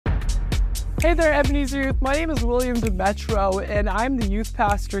Hey there, Ebenezer Youth. My name is William Dmytrow, and I'm the youth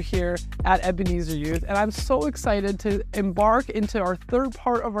pastor here at Ebenezer Youth. And I'm so excited to embark into our third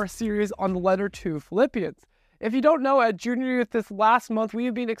part of our series on the letter to Philippians. If you don't know, at Junior Youth this last month, we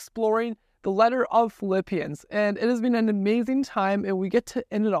have been exploring the letter of Philippians. And it has been an amazing time, and we get to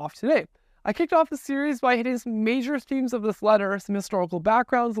end it off today. I kicked off the series by hitting some major themes of this letter, some historical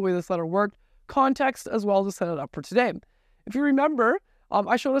backgrounds, the way this letter worked, context, as well as to set it up for today. If you remember,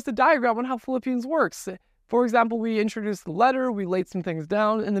 I showed us a diagram on how Philippians works. For example, we introduced the letter, we laid some things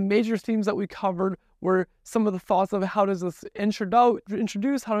down, and the major themes that we covered were some of the thoughts of how does this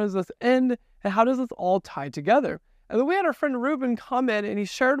introduce, how does this end, and how does this all tie together. And then we had our friend Ruben come in and he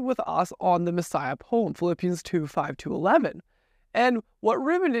shared with us on the Messiah poem, Philippians 2:5-11. And what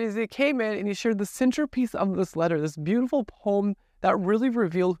Ruben did is he came in and he shared the centerpiece of this letter, this beautiful poem that really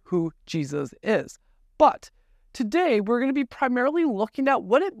revealed who Jesus is. But today, we're going to be primarily looking at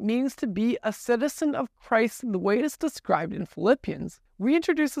what it means to be a citizen of Christ in the way it's described in Philippians. We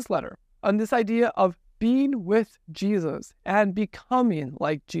introduced this letter on this idea of being with Jesus and becoming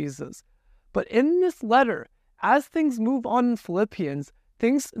like Jesus. But in this letter, as things move on in Philippians,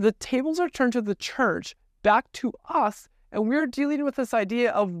 the tables are turned to the church, back to us, and we're dealing with this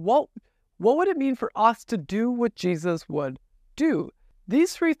idea of what would it mean for us to do what Jesus would do.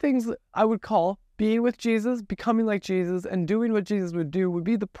 These three things I would call being with Jesus, becoming like Jesus, and doing what Jesus would do would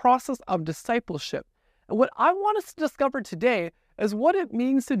be the process of discipleship. And what I want us to discover today is what it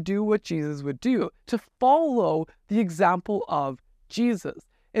means to do what Jesus would do, to follow the example of Jesus.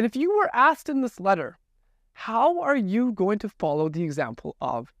 And if you were asked in this letter, how are you going to follow the example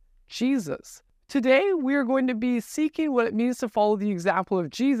of Jesus? Today, we are going to be seeking what it means to follow the example of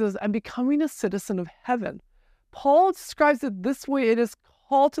Jesus and becoming a citizen of heaven. Paul describes it this way. It is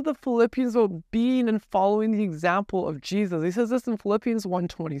called to the Philippians about being and following the example of Jesus. He says this in Philippians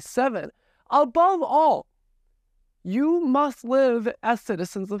 1:27. Above all, you must live as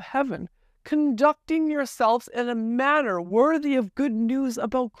citizens of heaven, conducting yourselves in a manner worthy of good news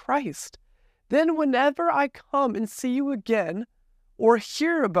about Christ. Then whenever I come and see you again or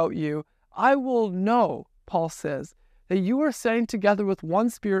hear about you, I will know, Paul says, that you are standing together with one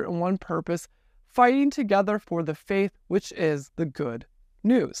spirit and one purpose, fighting together for the faith which is the good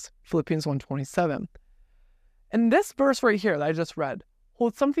news. Philippians 1:27. And this verse right here that I just read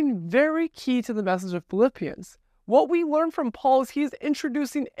holds something very key to the message of Philippians. What we learn from Paul is he's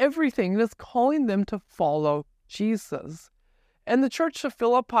introducing everything and is calling them to follow Jesus. In the church of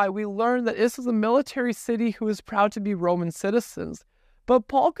Philippi, we learn that this is a military city who is proud to be Roman citizens. But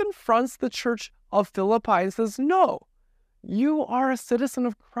Paul confronts the church of Philippi and says, no, you are a citizen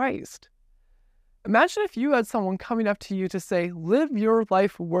of Christ. Imagine if you had someone coming up to you to say, live your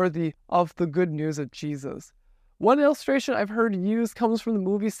life worthy of the good news of Jesus. One illustration I've heard used comes from the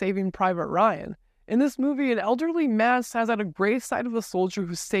movie Saving Private Ryan. In this movie, an elderly man stands at a graveside of a soldier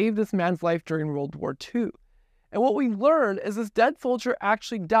who saved this man's life during World War II. And what we learn is this dead soldier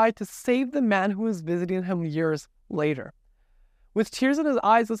actually died to save the man who was visiting him years later. With tears in his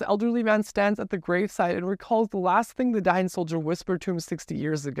eyes, this elderly man stands at the graveside and recalls the last thing the dying soldier whispered to him 60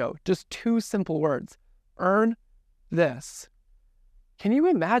 years ago. Just two simple words. Earn this. Can you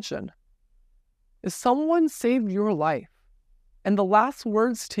imagine? If someone saved your life and the last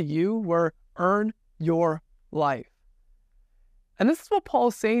words to you were, earn your life. And this is what Paul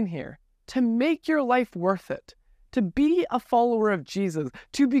is saying here. To make your life worth it. To be a follower of Jesus.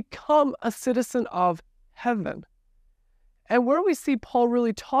 To become a citizen of heaven. And where we see Paul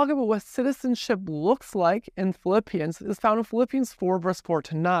really talk about what citizenship looks like in Philippians is found in Philippians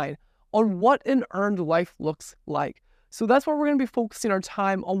 4:4-9 on what an earned life looks like. So that's where we're going to be focusing our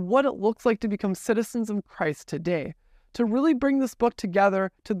time on what it looks like to become citizens of Christ today. To really bring this book together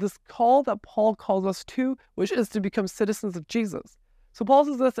to this call that Paul calls us to, which is to become citizens of Jesus. So Paul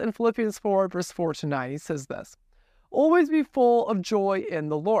says this in Philippians 4:4-9. He says this, always be full of joy in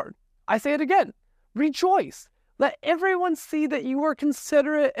the Lord. I say it again, rejoice. Let everyone see that you are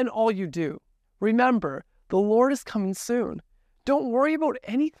considerate in all you do. Remember, the Lord is coming soon. Don't worry about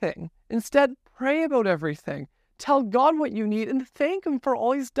anything. Instead, pray about everything. Tell God what you need and thank Him for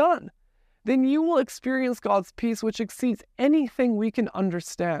all He's done. Then you will experience God's peace, which exceeds anything we can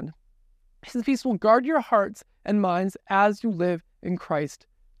understand. His peace will guard your hearts and minds as you live in Christ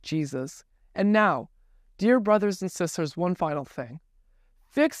Jesus. And now, dear brothers and sisters, one final thing.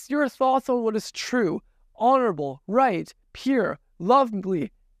 Fix your thoughts on what is true, honorable, right, pure,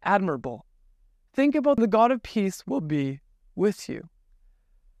 lovely, admirable. Think about the God of peace will be with you.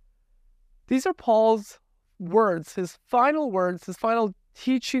 These are Paul's words, his final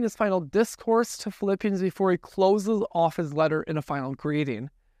teaching, his final discourse to Philippians before he closes off his letter in a final greeting.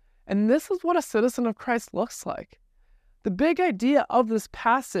 And this is what a citizen of Christ looks like. The big idea of this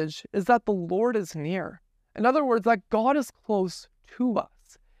passage is that the Lord is near. In other words, that God is close to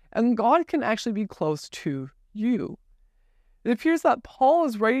us. And God can actually be close to you. It appears that Paul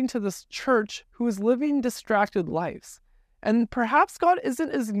is writing to this church who is living distracted lives. And perhaps God isn't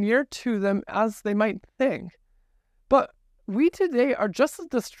as near to them as they might think. But we today are just as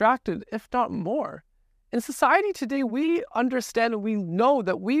distracted, if not more. In society today, we understand and we know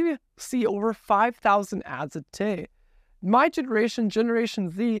that we see over 5,000 ads a day. My generation, Generation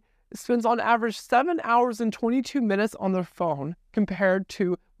Z, spends on average 7 hours and 22 minutes on their phone compared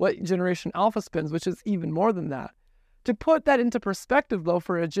to what Generation Alpha spends, which is even more than that. To put that into perspective, though,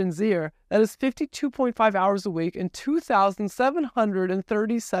 for a Gen Zer, that is 52.5 hours a week and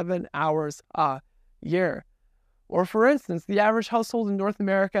 2,737 hours a year. Or for instance, the average household in North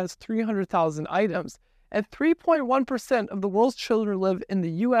America has 300,000 items, and 3.1% of the world's children live in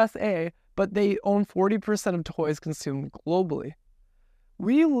the USA, but they own 40% of toys consumed globally.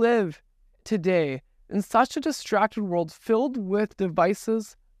 We live today in such a distracted world filled with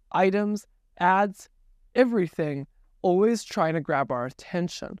devices, items, ads, everything, always trying to grab our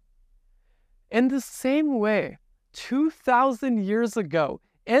attention. In the same way, 2,000 years ago,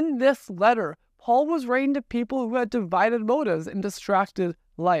 in this letter, Paul was writing to people who had divided motives and distracted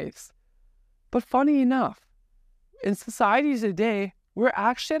lives. But funny enough, in society today, we're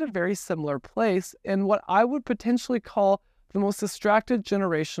actually at a very similar place in what I would potentially call the most distracted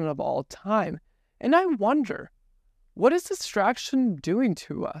generation of all time. And I wonder, what is distraction doing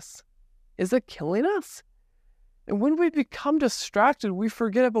to us? Is it killing us? And when we become distracted, we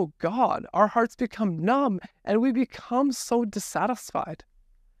forget about God. Our hearts become numb and we become so dissatisfied.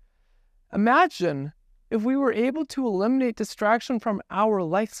 Imagine if we were able to eliminate distraction from our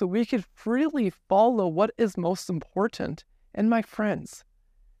life so we could freely follow what is most important. And my friends,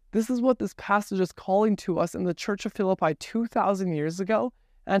 this is what this passage is calling to us in the Church of Philippi 2,000 years ago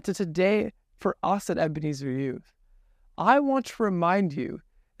and to today for us at Ebenezer Youth. I want to remind you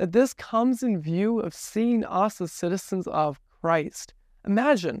that this comes in view of seeing us as citizens of Christ.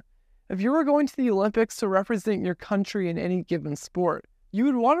 Imagine if you were going to the Olympics to represent your country in any given sport. You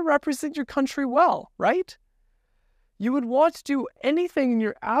would want to represent your country well, right? You would want to do anything in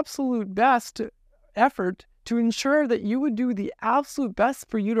your absolute best effort to ensure that you would do the absolute best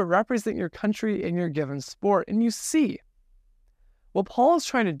for you to represent your country in your given sport. And you see, what Paul is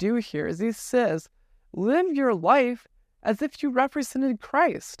trying to do here is he says, live your life as if you represented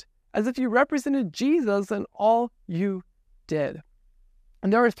Christ, as if you represented Jesus in all you did.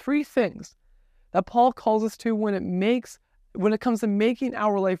 And there are three things that Paul calls us to when it comes to making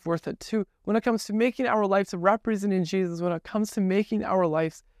our life worth it, when it comes to making our lives representing Jesus, when it comes to making our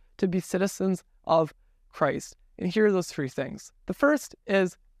lives to be citizens of Christ. And here are those three things. The first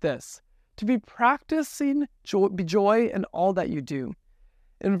is this: to be practicing joy in all that you do.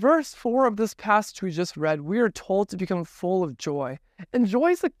 In verse 4 of this passage we just read, we are told to become full of joy. And joy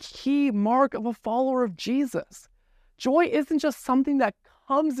is a key mark of a follower of Jesus. Joy isn't just something that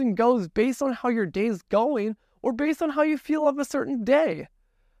comes and goes based on how your day is going or based on how you feel of a certain day.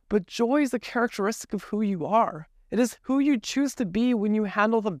 But joy is a characteristic of who you are. It is who you choose to be when you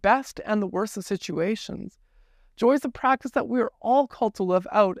handle the best and the worst of situations. Joy is a practice that we are all called to live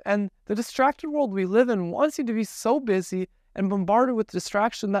out, and the distracted world we live in wants you to be so busy and bombarded with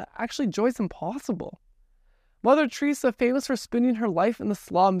distraction that actually joy is impossible. Mother Teresa, famous for spending her life in the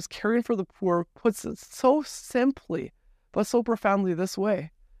slums caring for the poor, puts it so simply but so profoundly this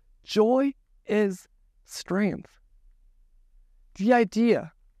way: joy is strength. The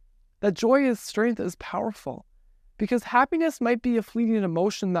idea that joy is strength is powerful because happiness might be a fleeting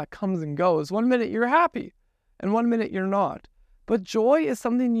emotion that comes and goes. One minute you're happy and one minute you're not. But joy is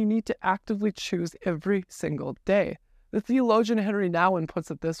something you need to actively choose every single day. The theologian Henry Nouwen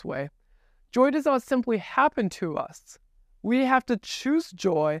puts it this way: joy does not simply happen to us. We have to choose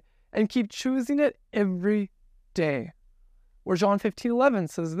joy and keep choosing it every day. Where John 15:11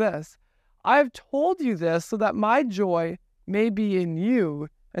 says this: I have told you this so that my joy may be in you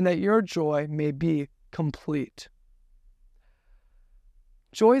and that your joy may be complete.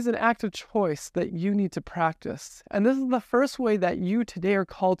 Joy is an act of choice that you need to practice. And this is the first way that you today are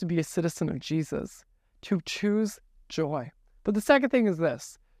called to be a citizen of Jesus, to choose joy. But the second thing is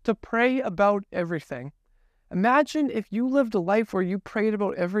this: to pray about everything. Imagine if you lived a life where you prayed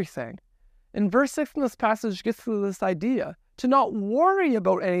about everything. In verse 6 in this passage gets to this idea, to not worry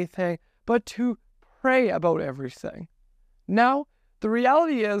about anything, but to pray about everything. Now, the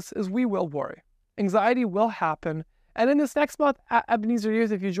reality is we will worry. Anxiety will happen. And in this next month at Ebenezer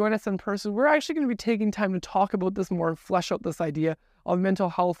Youth, if you join us in person, we're actually going to be taking time to talk about this more and flesh out this idea of mental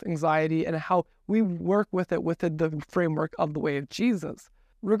health anxiety and how we work with it within the framework of the way of Jesus.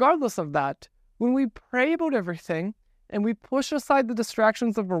 Regardless of that, when we pray about everything and we push aside the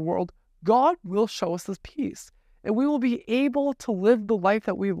distractions of our world, God will show us His peace, and we will be able to live the life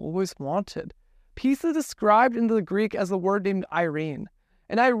that we've always wanted. Peace is described in the Greek as a word named eirene,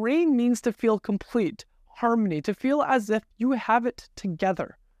 and eirene means to feel complete, harmony, to feel as if you have it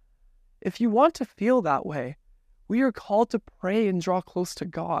together. If you want to feel that way, we are called to pray and draw close to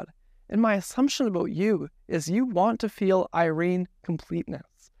God. And my assumption about you is you want to feel eirene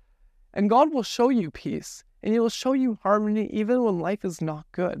completeness. And God will show you peace, and He will show you harmony even when life is not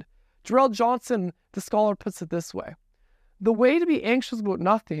good. Darrell Johnson, the scholar, puts it this way: the way to be anxious about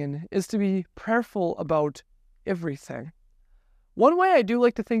nothing is to be prayerful about everything. One way I do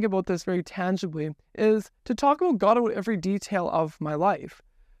like to think about this very tangibly is to talk about God about every detail of my life,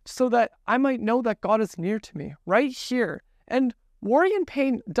 so that I might know that God is near to me, right here. And worry and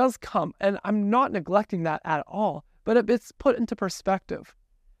pain does come, and I'm not neglecting that at all, but it's put into perspective.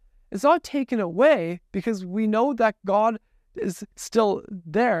 It's not taken away because we know that God is still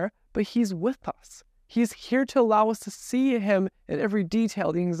there, but He's with us. He's here to allow us to see Him in every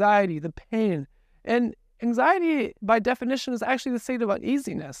detail, the anxiety, the pain. And anxiety, by definition, is actually the state of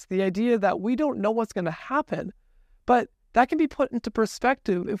uneasiness, the idea that we don't know what's going to happen. But that can be put into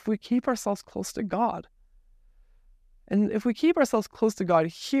perspective if we keep ourselves close to God. And if we keep ourselves close to God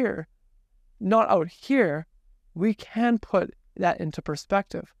here, not out here, we can put that into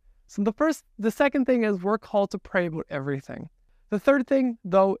perspective. So the second thing is we're called to pray about everything. The third thing,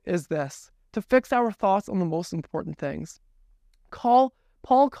 though, is this: to fix our thoughts on the most important things. Paul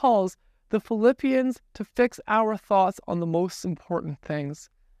calls the Philippians to fix our thoughts on the most important things.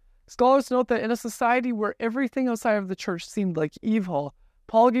 Scholars note that in a society where everything outside of the church seemed like evil,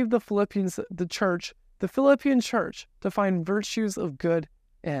 Paul gave the Philippian church, to find virtues of good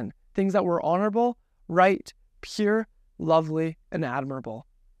in, things that were honorable, right, pure, lovely, and admirable.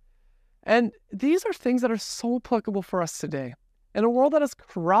 And these are things that are so applicable for us today. In a world that is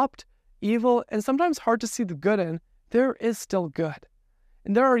corrupt, evil, and sometimes hard to see the good in, there is still good.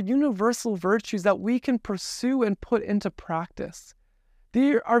 And there are universal virtues that we can pursue and put into practice.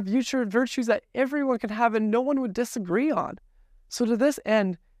 There are virtues that everyone can have and no one would disagree on. So to this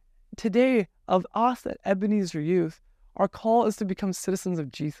end, today of us at Ebenezer Youth, our call is to become citizens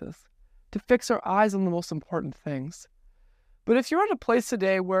of Jesus, to fix our eyes on the most important things. But if you're at a place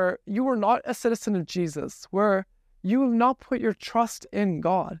today where you are not a citizen of Jesus, where you have not put your trust in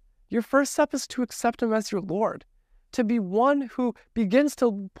God, your first step is to accept Him as your Lord, to be one who begins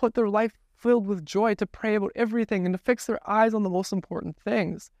to put their life filled with joy, to pray about everything and to fix their eyes on the most important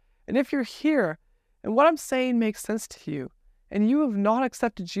things. And if you're here and what I'm saying makes sense to you, and you have not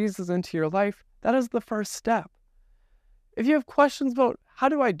accepted Jesus into your life, that is the first step. If you have questions about how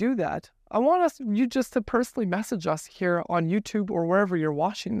do I do that, I want you just to personally message us here on YouTube or wherever you're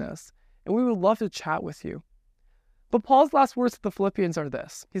watching this, and we would love to chat with you. But Paul's last words to the Philippians are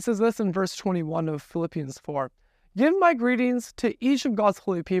this. He says this in verse 21 of Philippians 4. Give my greetings to each of God's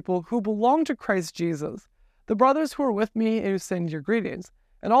holy people who belong to Christ Jesus. The brothers who are with me who send your greetings,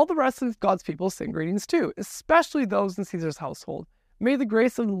 and all the rest of God's people send greetings too, especially those in Caesar's household. May the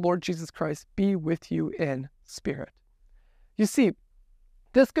grace of the Lord Jesus Christ be with you in spirit. You see,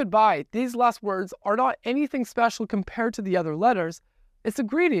 this goodbye, these last words are not anything special compared to the other letters. It's a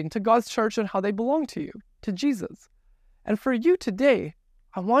greeting to God's church and how they belong to you, to Jesus. And for you today,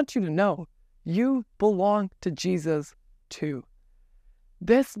 I want you to know you belong to Jesus too.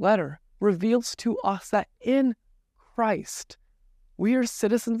 This letter reveals to us that in Christ, we are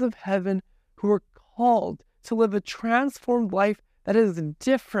citizens of heaven who are called to live a transformed life that is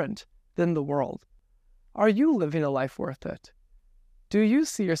different than the world. Are you living a life worth it? Do you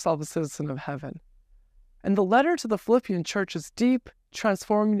see yourself as a citizen of heaven? And the letter to the Philippian church is deep,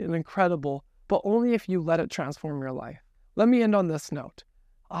 transforming, and incredible, but only if you let it transform your life. Let me end on this note.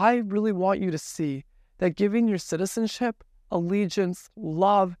 I really want you to see that giving your citizenship, allegiance,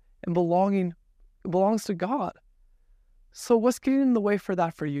 love, and belonging belongs to God. So what's getting in the way for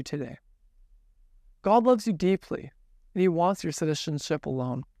that for you today? God loves you deeply, and He wants your citizenship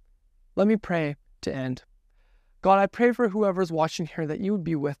alone. Let me pray to end. God, I pray for whoever's watching here that you would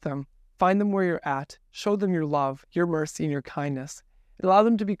be with them. Find them where you're at. Show them your love, your mercy, and your kindness. And allow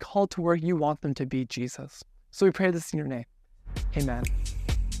them to be called to where you want them to be, Jesus. So we pray this in your name. Amen.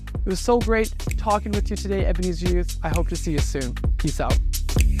 It was so great talking with you today, Ebenezer Youth. I hope to see you soon. Peace out.